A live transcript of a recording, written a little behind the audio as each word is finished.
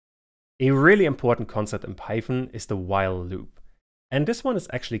A really important concept in Python is the while loop. And this one is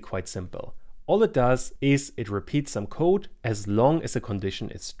actually quite simple. All it does is it repeats some code as long as a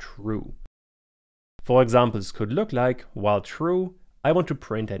condition is true. For example, this could look like, while true, I want to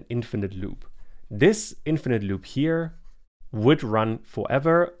print an infinite loop. This infinite loop here would run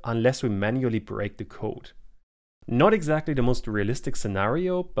forever unless we manually break the code. Not exactly the most realistic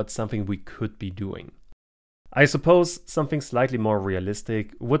scenario, but something we could be doing. I suppose something slightly more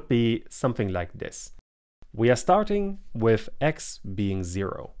realistic would be something like this. We are starting with x being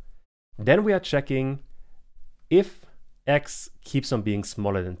 0. Then we are checking if x keeps on being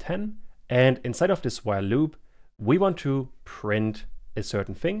smaller than 10, and inside of this while loop, we want to print a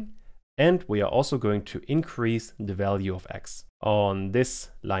certain thing, and we are also going to increase the value of x on this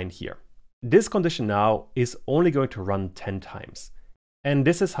line here. This condition now is only going to run 10 times. And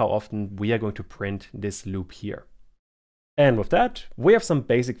this is how often we are going to print this loop here. And with that, we have some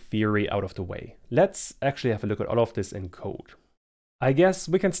basic theory out of the way. Let's actually have a look at all of this in code. I guess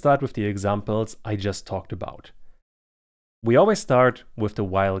we can start with the examples I just talked about. We always start with the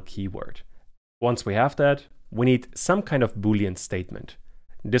while keyword. Once we have that, we need some kind of Boolean statement.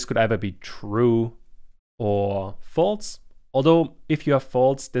 This could either be true or false, although if you have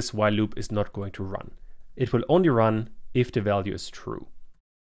false, this while loop is not going to run. It will only run if the value is true.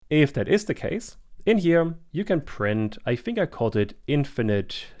 If that is the case, in here you can print, I think I called it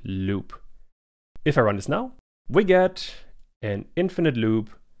infinite loop. If I run this now, we get an infinite loop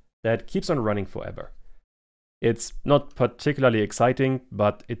that keeps on running forever. It's not particularly exciting,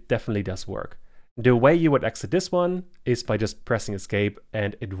 but it definitely does work. The way you would exit this one is by just pressing escape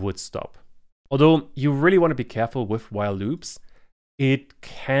and it would stop. Although you really want to be careful with while loops, it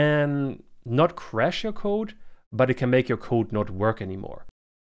can not crash your code, but it can make your code not work anymore.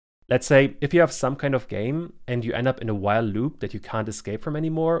 Let's say if you have some kind of game and you end up in a while loop that you can't escape from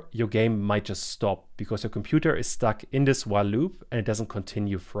anymore, your game might just stop because your computer is stuck in this while loop and it doesn't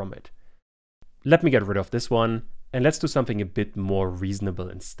continue from it. Let me get rid of this one and let's do something a bit more reasonable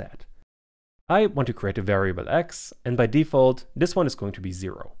instead. I want to create a variable x, and by default, this one is going to be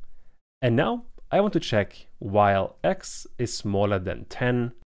 0. And now I want to check while x is smaller than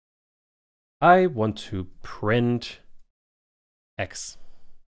 10. I want to print x.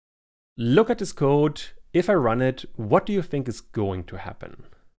 Look at this code. If I run it, what do you think is going to happen?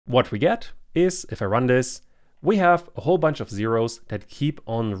 What we get is, if I run this, we have a whole bunch of zeros that keep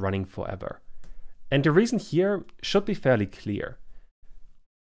on running forever. And the reason here should be fairly clear.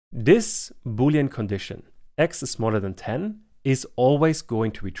 This Boolean condition, x is smaller than 10, is always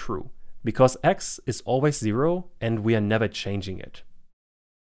going to be true, because x is always 0 and we are never changing it.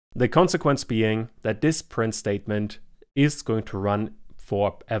 The consequence being that this print statement is going to run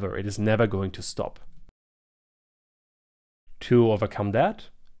forever. It is never going to stop. To overcome that,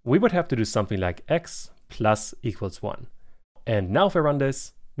 we would have to do something like x plus equals 1. And now if I run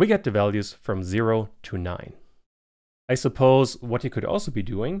this, we get the values from 0 to 9. I suppose what you could also be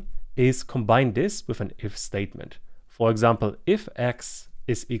doing is combine this with an if statement. For example, if x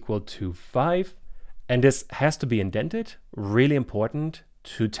is equal to 5, and this has to be indented, really important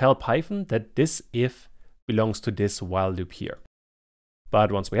to tell Python that this if belongs to this while loop here.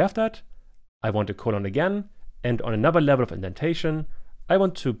 But once we have that, I want a colon again, and on another level of indentation, I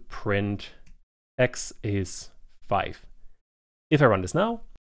want to print x is 5. If I run this now,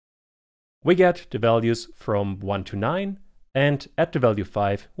 we get the values from 1 to 9, and at the value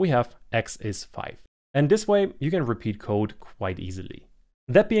 5, we have x is 5. And this way, you can repeat code quite easily.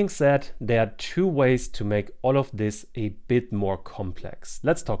 That being said, there are two ways to make all of this a bit more complex.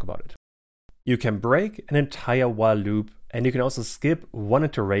 Let's talk about it. You can break an entire while loop, and you can also skip one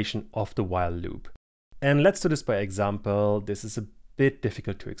iteration of the while loop. And let's do this by example. This is a bit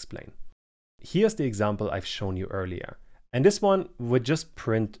difficult to explain. Here's the example I've shown you earlier. And this one would just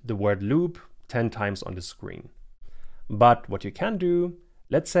print the word loop 10 times on the screen. But what you can do,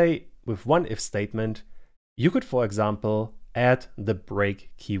 let's say with one if statement, you could, for example, add the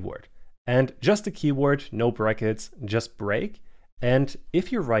break keyword. And just the keyword, no brackets, just break. And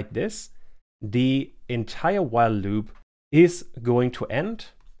if you write this, the entire while loop is going to end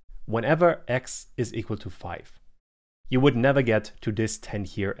whenever x is equal to 5. You would never get to this 10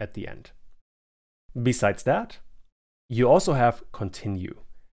 here at the end. Besides that, you also have continue.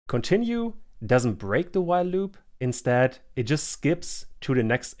 Continue doesn't break the while loop. Instead, it just skips to the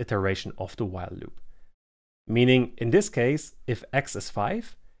next iteration of the while loop. Meaning, in this case, if x is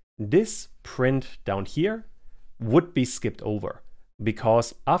 5, this print down here would be skipped over.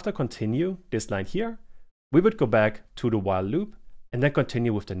 Because after continue, this line here, we would go back to the while loop and then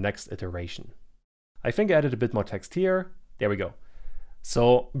continue with the next iteration. I think I added a bit more text here. There we go.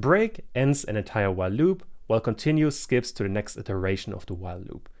 So break ends an entire while loop, while continue skips to the next iteration of the while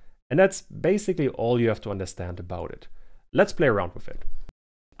loop. And that's basically all you have to understand about it. Let's play around with it.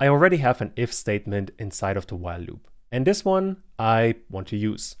 I already have an if statement inside of the while loop, and this one I want to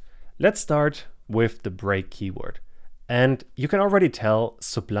use. Let's start with the break keyword. And you can already tell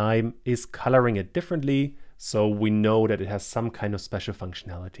Sublime is coloring it differently, so we know that it has some kind of special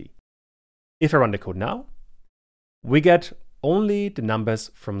functionality. If I run the code now, we get only the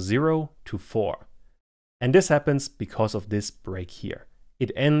numbers from 0 to 4. And this happens because of this break here.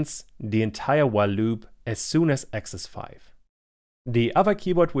 It ends the entire while loop as soon as x is 5. The other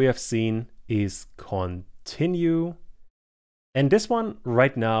keyword we have seen is continue. And this one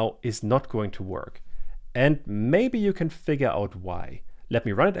right now is not going to work. And maybe you can figure out why. Let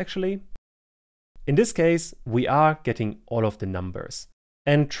me run it actually. In this case, we are getting all of the numbers.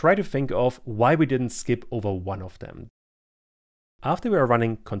 And try to think of why we didn't skip over one of them. After we are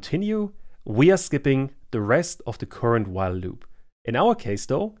running continue, we are skipping the rest of the current while loop. In our case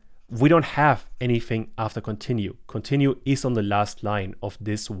though, we don't have anything after continue. Continue is on the last line of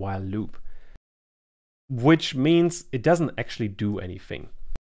this while loop, which means it doesn't actually do anything.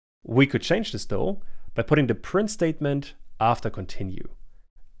 We could change this though by putting the print statement after continue.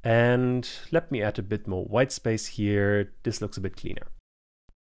 And let me add a bit more white space here. This looks a bit cleaner.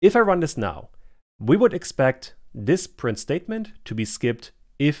 If I run this now, we would expect this print statement to be skipped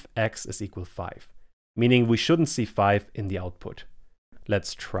if x is equal 5, meaning we shouldn't see 5 in the output.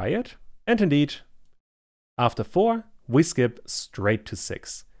 Let's try it. And indeed, after 4, we skip straight to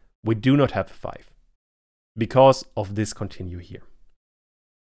 6. We do not have 5 because of this continue here.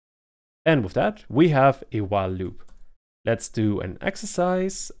 And with that, we have a while loop. Let's do an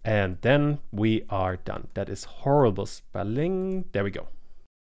exercise and then we are done. That is horrible spelling. There we go.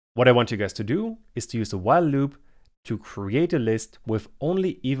 What I want you guys to do is to use a while loop to create a list with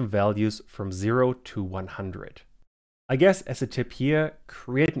only even values from 0 to 100. I guess as a tip here,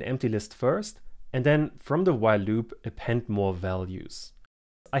 create an empty list first, and then from the while loop, append more values.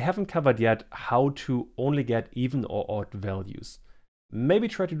 I haven't covered yet how to only get even or odd values. Maybe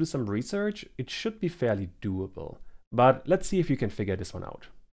try to do some research. It should be fairly doable, but let's see if you can figure this one out.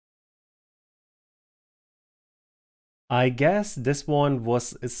 I guess this one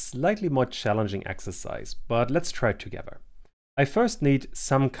was a slightly more challenging exercise, but let's try it together. I first need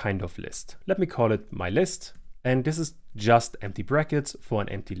some kind of list. Let me call it my list, and this is just empty brackets for an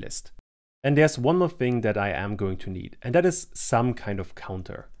empty list. And there's one more thing that I am going to need, and that is some kind of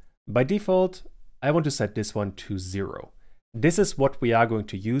counter. By default, I want to set this one to 0. This is what we are going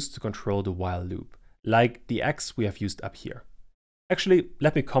to use to control the while loop, like the x we have used up here. Actually,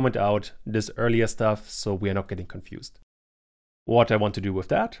 let me comment out this earlier stuff so we are not getting confused. What I want to do with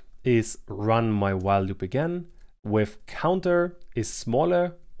that is run my while loop again with counter is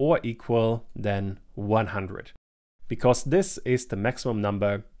smaller or equal than 100. Because this is the maximum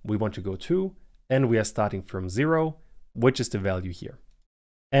number we want to go to, and we are starting from 0, which is the value here.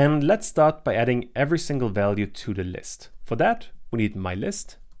 And let's start by adding every single value to the list. For that, we need my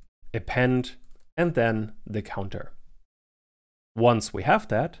list, append, and then the counter. Once we have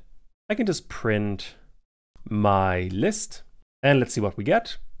that, I can just print my list, and let's see what we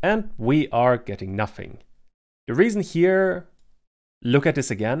get. And we are getting nothing. The reason here, look at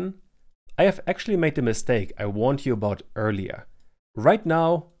this again. I have actually made the mistake I warned you about earlier. Right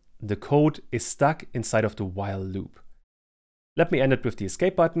now, the code is stuck inside of the while loop. Let me end it with the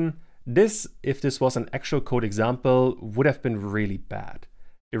escape button. This, if this was an actual code example, would have been really bad.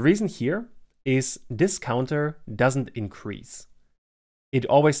 The reason here is this counter doesn't increase. It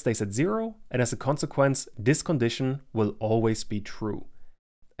always stays at 0, and as a consequence, this condition will always be true.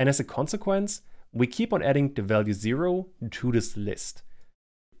 And as a consequence, we keep on adding the value 0 to this list.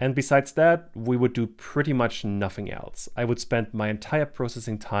 And besides that, we would do pretty much nothing else. I would spend my entire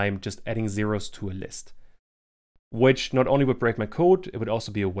processing time just adding zeros to a list, which not only would break my code, it would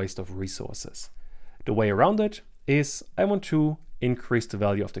also be a waste of resources. The way around it is I want to increase the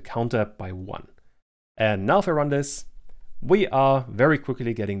value of the counter by 1. And now if I run this, we are very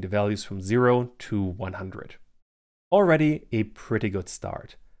quickly getting the values from 0 to 100. Already a pretty good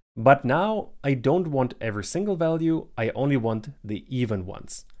start. But now I don't want every single value, I only want the even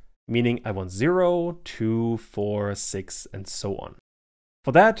ones. Meaning I want 0, 2, 4, 6, and so on.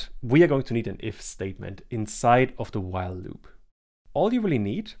 For that, we are going to need an if statement inside of the while loop. All you really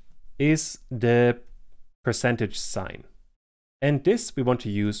need is the percentage sign. And this we want to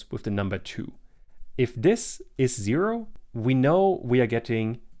use with the number 2. If this is 0, we know we are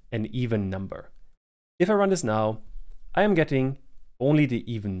getting an even number. If I run this now, I am getting only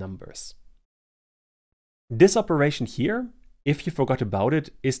the even numbers. This operation here if you forgot about it,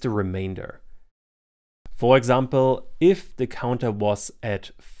 is the remainder. For example, if the counter was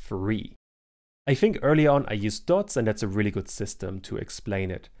at 3. I think early on I used dots, and that's a really good system to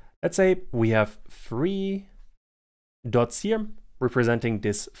explain it. Let's say we have 3 dots here representing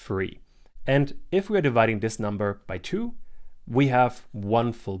this 3. And if we are dividing this number by 2, we have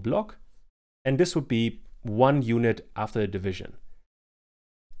 1 full block, and this would be 1 unit after the division.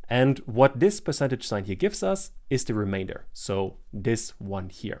 And what this percentage sign here gives us is the remainder, so this 1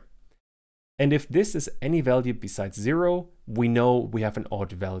 here. And if this is any value besides 0, we know we have an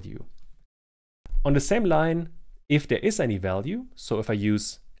odd value. On the same line, if there is any value, so if I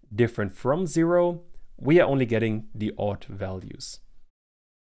use different from 0, we are only getting the odd values.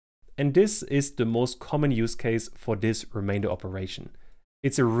 And this is the most common use case for this remainder operation.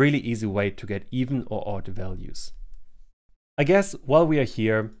 It's a really easy way to get even or odd values. I guess while we are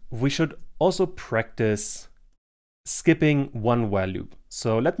here, we should also practice skipping one while loop.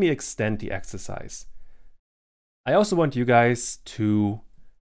 So let me extend the exercise. I also want you guys to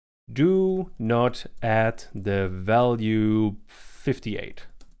do not add the value 58.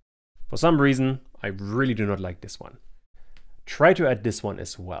 For some reason, I really do not like this one. Try to add this one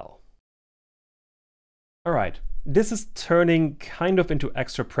as well. All right, this is turning kind of into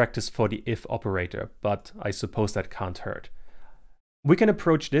extra practice for the if operator, but I suppose that can't hurt. We can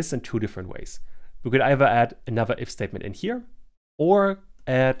approach this in 2 different ways. We could either add another if statement in here, or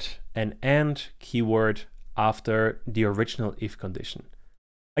add an AND keyword after the original if condition.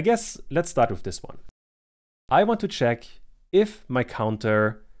 I guess let's start with this one. I want to check if my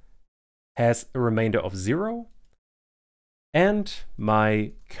counter has a remainder of 0 and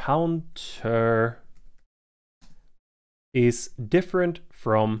my counter is different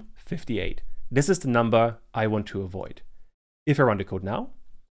from 58. This is the number I want to avoid. If I run the code now,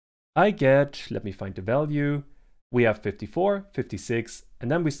 I get, let me find the value, we have 54, 56,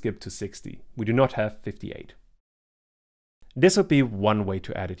 and then we skip to 60. We do not have 58. This would be one way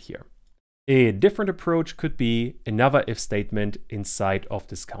to add it here. A different approach could be another if statement inside of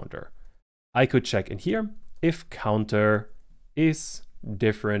this counter. I could check in here if counter is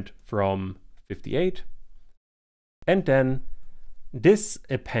different from 58. And then this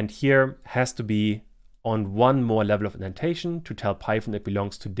append here has to be on one more level of indentation to tell Python it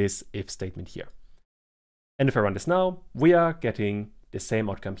belongs to this if statement here. And if I run this now, we are getting the same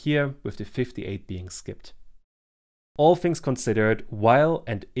outcome here with the 58 being skipped. All things considered, while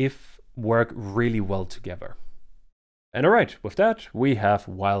and if work really well together. And all right, with that, we have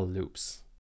while loops.